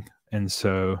exciting. And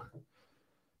so,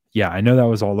 yeah, I know that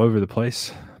was all over the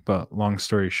place, but long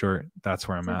story short, that's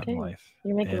where I'm at in life.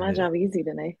 You're making my job easy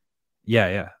today.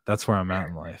 Yeah. That's where I'm at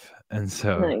in life. And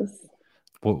so nice.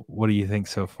 What do you think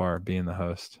so far being the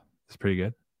host? It's pretty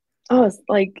good. Oh, it's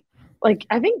like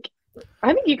I think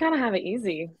you kind of have it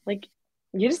easy. Like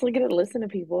you just look at it, listen to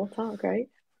people talk, right?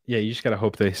 Yeah, you just got to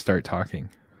hope they start talking.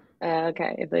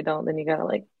 Okay. If they don't, then you got to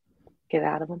like get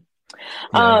out of them.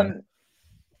 Yeah.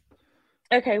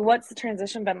 Okay. What's the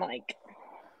transition been like?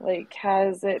 Like,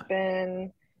 has it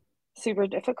been super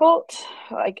difficult,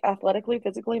 like athletically,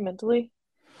 physically, mentally?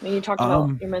 I mean, you talked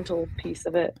about your mental piece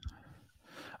of it.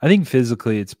 I think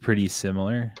physically it's pretty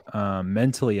similar.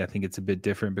 Mentally, I think it's a bit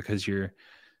different because you're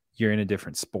in a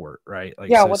different sport, right? Like,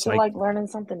 yeah, so what's it like learning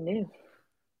something new?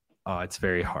 Oh, it's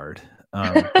very hard.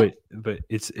 But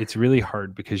it's really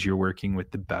hard because you're working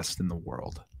with the best in the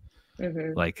world.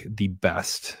 Mm-hmm. Like the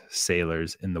best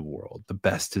sailors in the world, the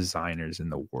best designers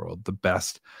in the world, the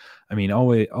best, I mean, all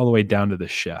the way down to the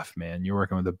chef, man. You're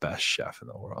working with the best chef in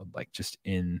the world, like just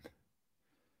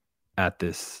at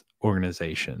this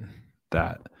organization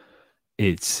that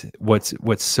it's what's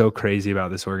so crazy about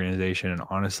this organization. And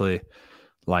honestly,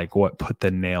 like what put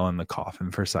the nail in the coffin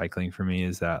for cycling for me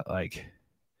is that like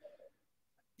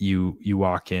you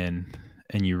walk in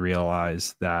and you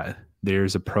realize that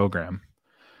there's a program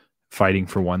fighting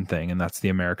for one thing, and that's the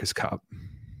America's Cup.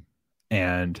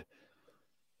 And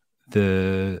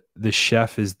the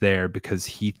chef is there because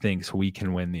he thinks we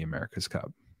can win the America's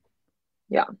Cup.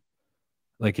 Yeah.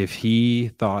 Like if he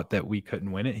thought that we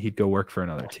couldn't win it, he'd go work for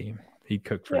another team. He'd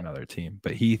cook for another team.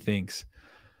 But he thinks,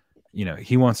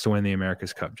 he wants to win the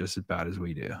America's Cup just as bad as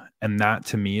we do. And that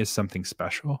to me is something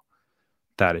special,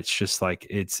 that it's just like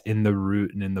it's in the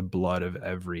root and in the blood of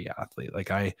every athlete. Like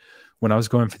when I was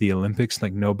going for the Olympics,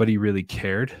 like nobody really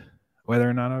cared whether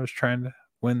or not I was trying to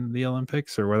win the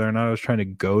Olympics or whether or not I was trying to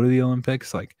go to the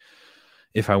Olympics. Like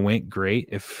if I went, great.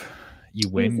 If you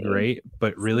win, great.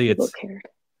 But really it's cared.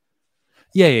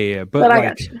 Yeah.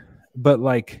 But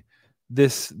like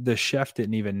the chef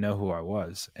didn't even know who I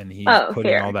was, and he's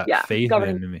putting all that faith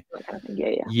into me.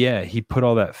 Yeah, he put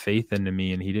all that faith into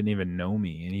me, and he didn't even know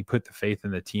me, and he put the faith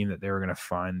in the team that they were going to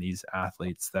find these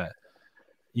athletes that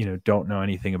don't know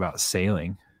anything about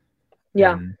sailing.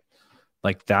 Yeah, and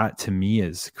like that to me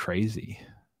is crazy.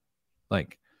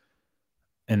 Like,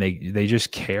 and they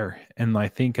just care. And I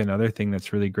think another thing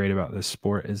that's really great about this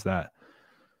sport is that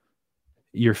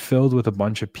you're filled with a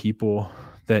bunch of people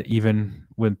that even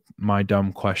with my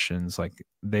dumb questions, like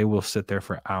they will sit there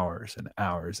for hours and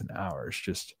hours and hours,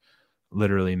 just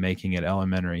literally making it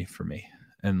elementary for me.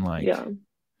 And Yeah.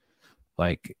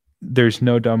 like there's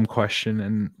no dumb question,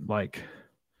 and like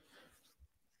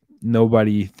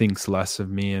nobody thinks less of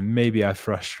me, and maybe I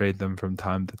frustrate them from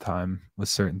time to time with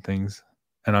certain things.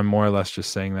 And I'm more or less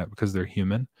just saying that because they're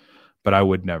human, but I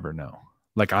would never know.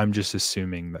 Like I'm just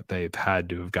assuming that they've had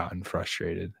to have gotten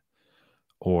frustrated,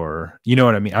 or you know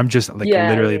what I mean? I'm just like Yeah.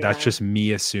 literally Yeah. that's just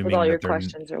me With assuming all your that they're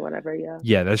questions or whatever. Yeah.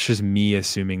 yeah, that's just me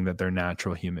assuming that they're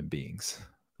natural human beings.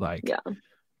 Like, Yeah.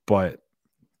 but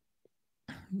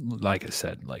like I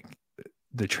said, like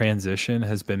the transition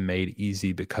has been made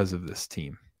easy because of this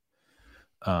team.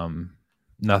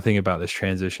 Nothing about this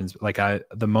transitions like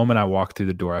the moment I walked through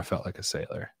the door, I felt like a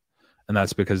sailor, and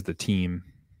that's because the team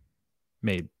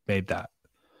made that,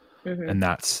 and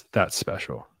that's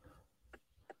special.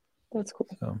 That's cool.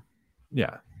 So,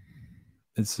 yeah,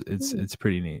 it's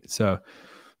pretty neat. So,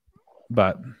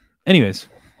 but anyways,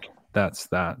 that's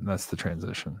the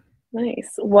transition.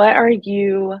 Nice. What are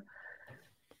you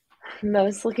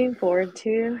most looking forward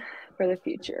to for the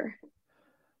future?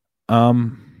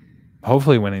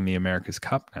 Hopefully winning the America's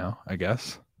Cup now, I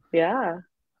guess. Yeah.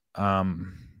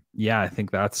 Yeah, I think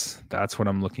that's what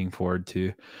I'm looking forward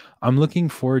to. I'm looking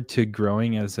forward to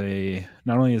growing as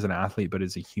not only as an athlete, but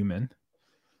as a human.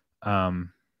 And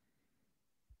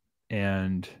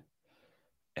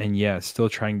yeah, still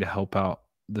trying to help out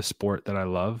the sport that I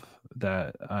love,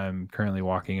 that I'm currently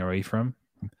walking away from.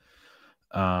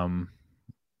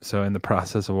 So in the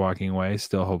process of walking away,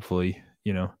 still hopefully,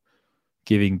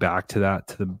 giving back to that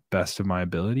to the best of my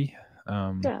ability.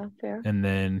 Yeah, fair. And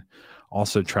then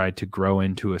also try to grow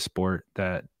into a sport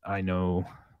that I know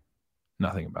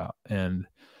nothing about, and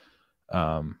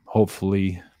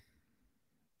hopefully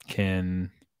can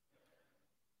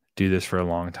do this for a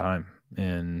long time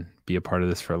and be a part of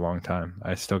this for a long time.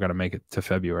 I still got to make it to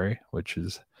February, which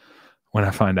is when I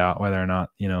find out whether or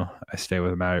not, I stay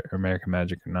with American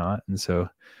Magic or not. And so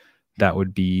that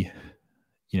would be,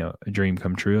 a dream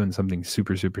come true and something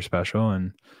super, super special.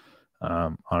 And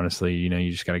honestly,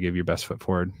 you just got to give your best foot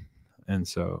forward. And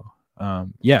so,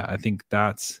 yeah, I think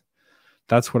that's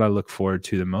what I look forward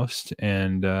to the most.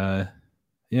 And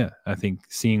yeah, I think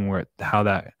seeing how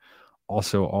that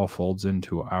also all folds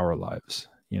into our lives,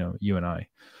 you and I.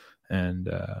 And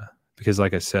because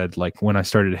like I said, like when I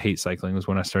started to hate cycling was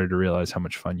when I started to realize how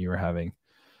much fun you were having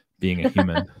being a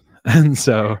human. And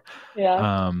so,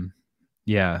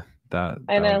 yeah,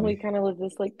 I know we kind of lived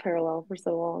this like parallel for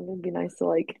so long. It'd be nice to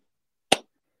like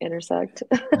intersect.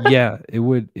 Yeah, it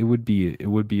would be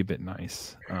a bit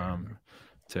nice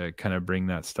to kind of bring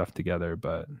that stuff together,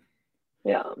 but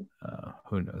yeah,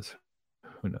 who knows?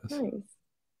 Nice.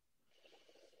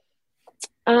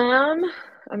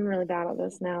 I'm really bad at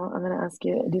this now. I'm gonna ask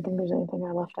you, do you think there's anything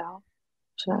I left out?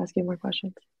 Should I ask you more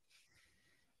questions?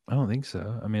 I don't think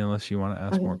so. I mean, unless you want to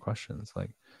ask more questions,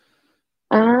 like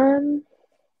I'm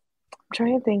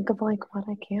trying to think of like what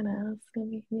I can ask. I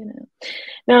mean,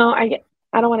 no, I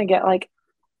don't want to get like,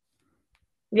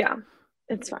 yeah,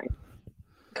 it's fine.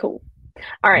 Cool.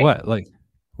 All right. What? Like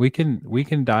we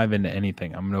can dive into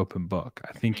anything. I'm an open book.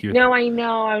 I think you're. No, I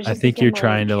know. I think you're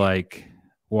trying to like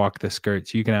walk the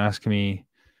skirts. You can ask me.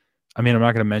 I mean, I'm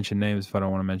not going to mention names if I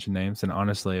don't want to mention names. And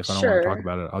honestly, if I don't want to talk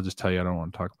about it, I'll just tell you I don't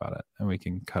want to talk about it, and we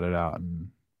can cut it out and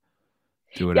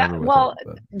do whatever. Yeah. Well,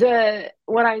 with it,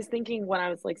 what I was thinking when I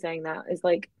was like saying that is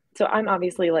like, so I'm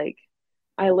obviously like,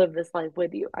 I live this life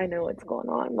with you. I know what's going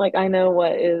on. Like, I know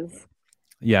what is.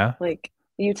 Yeah. Like,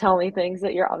 you tell me things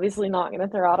that you're obviously not going to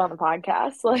throw out on the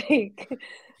podcast. Like,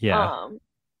 yeah.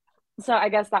 So I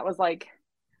guess that was like,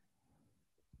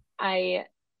 I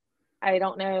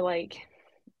don't know,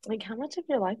 like how much of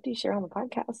your life do you share on the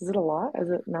podcast? Is it a lot?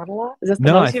 Is it not a lot? Is this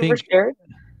the most you've ever shared?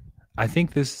 I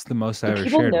think this is the most I ever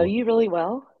shared. People know you really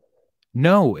well?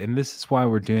 No, and this is why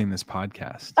we're doing this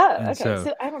podcast. Oh, okay.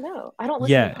 So I don't know. I don't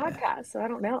listen to podcasts, so I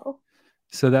don't know.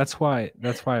 So that's why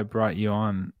I brought you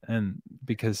on, and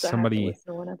because somebody I have to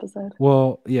listen to one episode.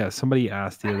 Well, yeah, somebody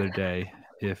asked the other day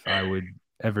if I would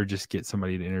ever just get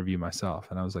somebody to interview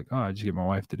myself, and I was like, oh, I just get my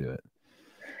wife to do it.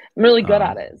 I'm really good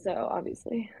at it, so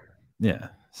obviously. Yeah.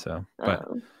 So, but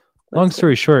long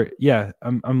story short, yeah,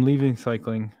 I'm leaving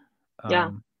cycling.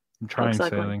 I'm trying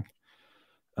sailing.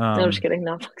 No, I'm just kidding.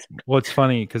 No. Well, it's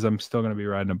funny because I'm still going to be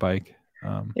riding a bike.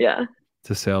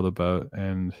 To sail the boat,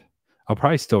 and I'll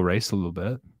probably still race a little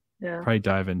bit. Yeah. Probably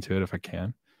dive into it if I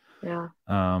can. Yeah.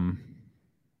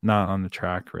 Not on the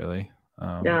track really.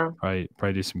 Yeah.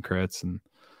 Probably do some crits, and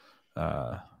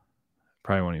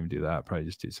probably won't even do that. Probably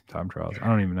just do some time trials. I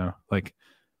don't even know. Like,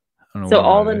 I don't know. So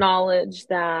all the knowledge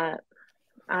that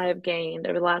I've gained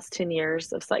over the last 10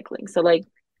 years of cycling. So like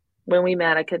when we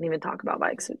met, I couldn't even talk about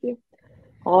bikes with you.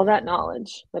 All that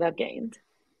knowledge that I've gained,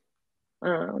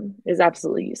 is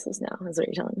absolutely useless now, is what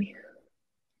you're telling me.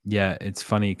 Yeah, it's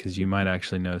funny because you might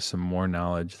actually know some more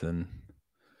knowledge than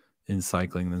in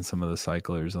cycling than some of the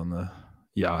cyclers on the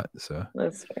yacht. So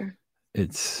That's fair.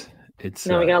 it's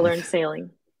Now we gotta learn it's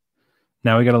sailing.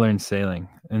 now we got to learn sailing,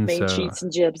 and Main so sheets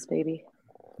and jibs, baby.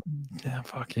 yeah,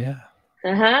 fuck yeah,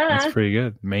 that's Uh-huh. pretty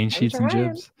good. Main I'm sheets and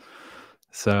trying. jibs.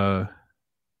 So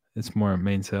it's more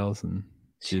mainsails and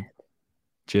Shit.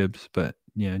 jibs, but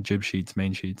yeah, jib sheets,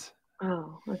 main sheets.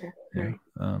 Oh, okay. Yeah.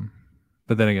 Right.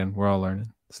 But then again, we're all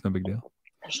learning. It's no big deal.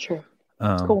 That's true.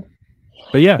 It's Um, cool.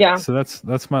 but yeah, Yeah. so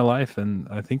that's my life, and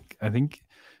I think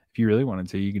if you really wanted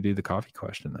to, you could do the coffee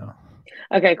question though.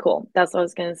 Okay, cool. That's what I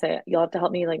was gonna say. You'll have to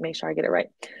help me like make sure I get it right.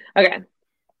 Okay.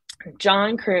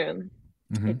 John Kroom.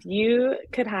 Mm-hmm. If you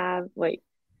could have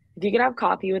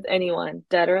coffee with anyone,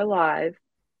 dead or alive,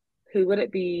 who would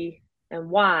it be and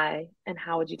why? And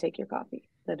how would you take your coffee?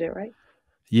 Did I do it right?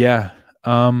 Yeah.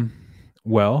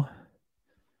 Well,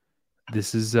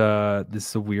 this is a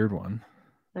weird one,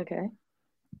 Okay.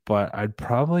 but I'd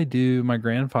probably do my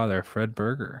grandfather, Fred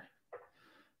Berger.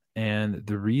 And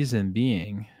the reason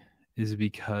being is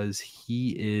because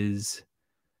he is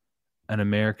an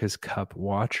America's Cup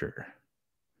watcher.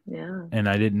 Yeah. And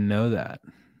I didn't know that.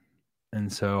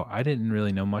 And so I didn't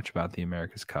really know much about the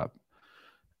America's Cup.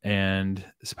 And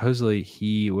supposedly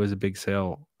he was a big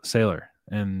sailor.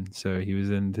 And so he was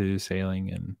into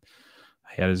sailing, and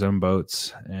he had his own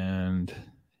boats, and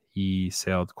he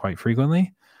sailed quite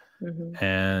frequently,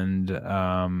 and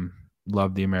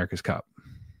loved the America's Cup.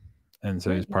 And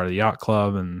so he's part of the yacht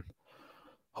club and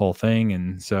whole thing.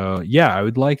 And so, yeah, I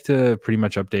would like to pretty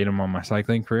much update him on my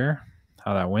cycling career,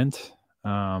 how that went.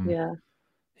 Yeah.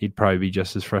 He'd probably be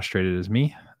just as frustrated as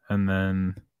me. And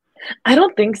then I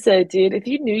don't think so, dude. If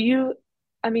you knew you,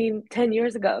 I mean, 10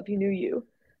 years ago, if you knew you,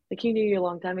 like he knew you a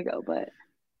long time ago, but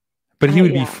he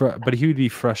would yeah. he would be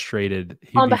frustrated.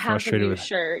 He'd On be behalf frustrated of you, with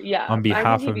sure. Yeah. on I think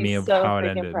behalf he'd of be me of so how it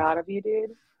freaking ended. proud of you,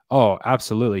 dude. Oh,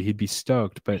 absolutely. He'd be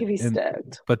stoked. But He'd be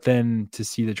stoked. But then to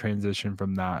see the transition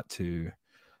from that to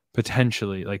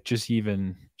potentially like just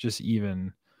even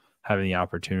having the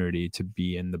opportunity to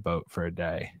be in the boat for a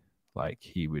day, like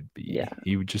he would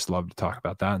just love to talk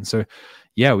about that. And so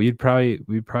yeah, we'd probably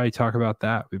talk about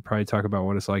that. We'd probably talk about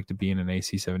what it's like to be in an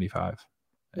AC-75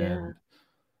 and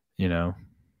you know,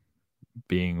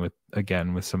 being with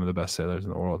some of the best sailors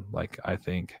in the world. Like I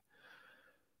think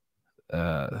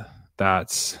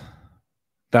that's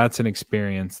an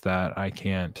experience that I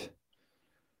can't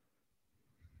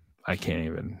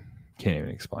even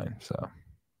explain. So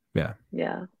yeah,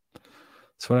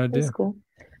 that's what I do. That's cool.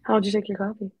 How would you take your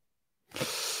coffee?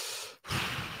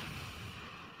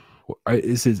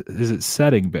 Is it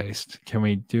setting based? Can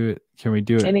we do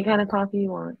it Any kind of coffee you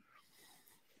want?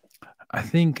 I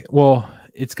think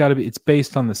it's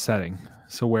based on the setting,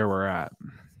 so where we're at.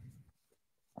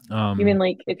 You mean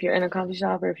like if you're in a coffee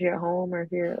shop, or if you're at home, or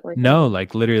if you're like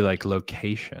like literally like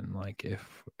location, like if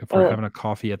we're having a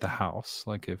coffee at the house,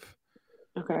 like if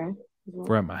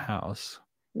we're at my house,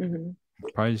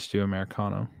 probably just do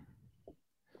Americano.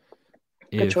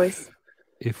 Good choice.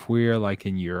 If we're like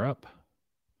in Europe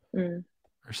or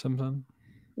something,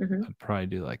 I'd probably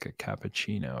do like a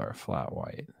cappuccino or a flat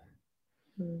white.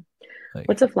 Like,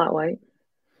 what's a flat white?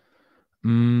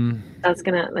 That's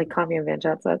gonna like coffee and Van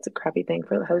Chat, so that's a crappy thing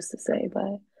for the host to say.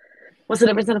 But what's the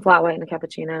difference in a flat white and a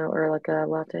cappuccino or like a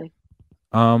latte?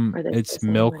 It's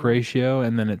milk ratio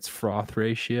and then it's froth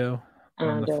ratio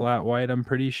on the flat white. I'm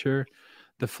pretty sure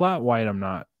the flat white I'm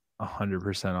not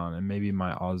 100% on, and maybe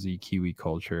my Aussie Kiwi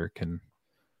culture can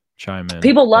chime in.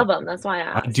 People love them. That's why I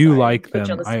asked. I do like them.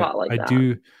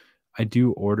 I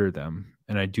do order them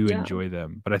and I do enjoy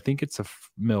them, but I think it's a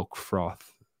milk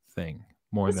froth thing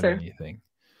more than anything.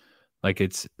 Like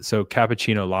it's so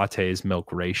cappuccino latte is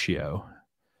milk ratio,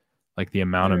 like the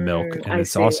amount of milk, and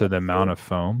it's also the amount of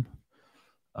foam.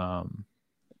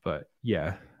 But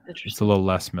yeah, it's a little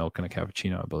less milk in a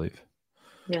cappuccino, I believe.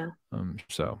 Yeah.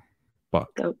 So, but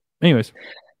anyways.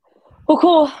 Well,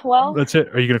 cool. Well, that's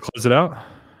it. Are you gonna close it out,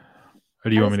 or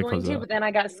do you want me to close it out? But then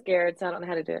I got scared, so I don't know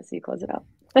how to do it. So you close it out.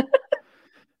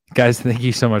 Guys, thank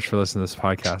you so much for listening to this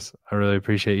podcast. I really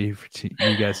appreciate you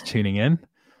guys tuning in,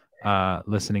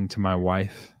 listening to my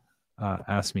wife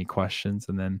ask me questions,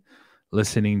 and then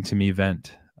listening to me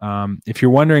vent. If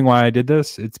you're wondering why I did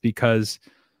this, it's because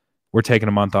we're taking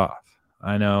a month off.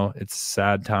 I know it's a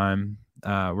sad time.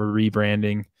 We're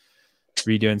rebranding,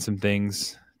 redoing some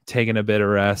things, taking a bit of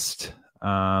rest.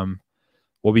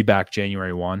 We'll be back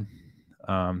January 1.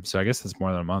 So I guess it's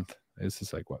more than a month. This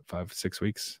is like 5-6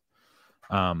 weeks.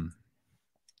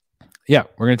 yeah,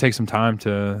 we're going to take some time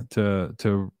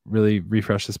to really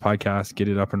refresh this podcast, get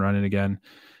it up and running again.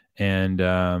 And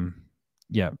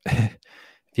yeah, if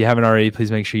you haven't already,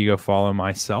 please make sure you go follow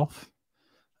myself,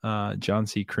 John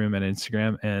C. Kroom on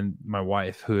Instagram, and my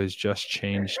wife, who has just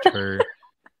changed her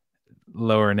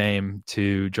lower name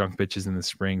to Drunk Bitches in the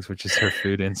Springs, which is her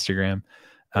food Instagram.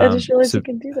 I just realized you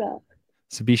can do that.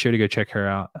 So be sure to go check her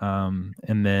out.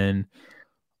 And then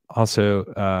also,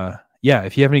 yeah,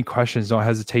 if you have any questions, don't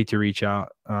hesitate to reach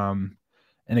out. And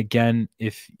again,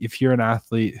 if you're an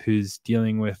athlete who's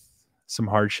dealing with some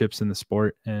hardships in the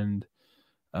sport and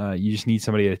you just need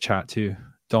somebody to chat to,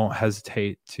 don't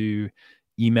hesitate to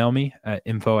email me at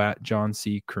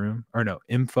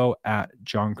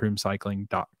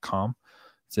info@johncroomcycling.com.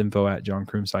 It's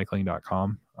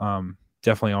info@johncroomcycling.com.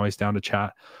 Definitely always down to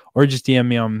chat, or just DM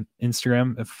me on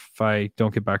Instagram. If I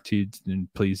don't get back to you, then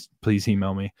please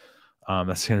email me.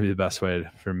 That's going to be the best way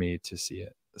for me to see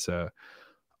it. So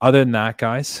other than that,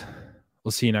 guys,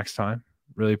 we'll see you next time.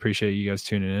 Really appreciate you guys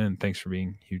tuning in, and thanks for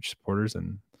being huge supporters.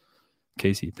 And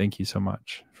Casey, thank you so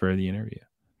much for the interview.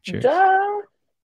 Cheers. Duh.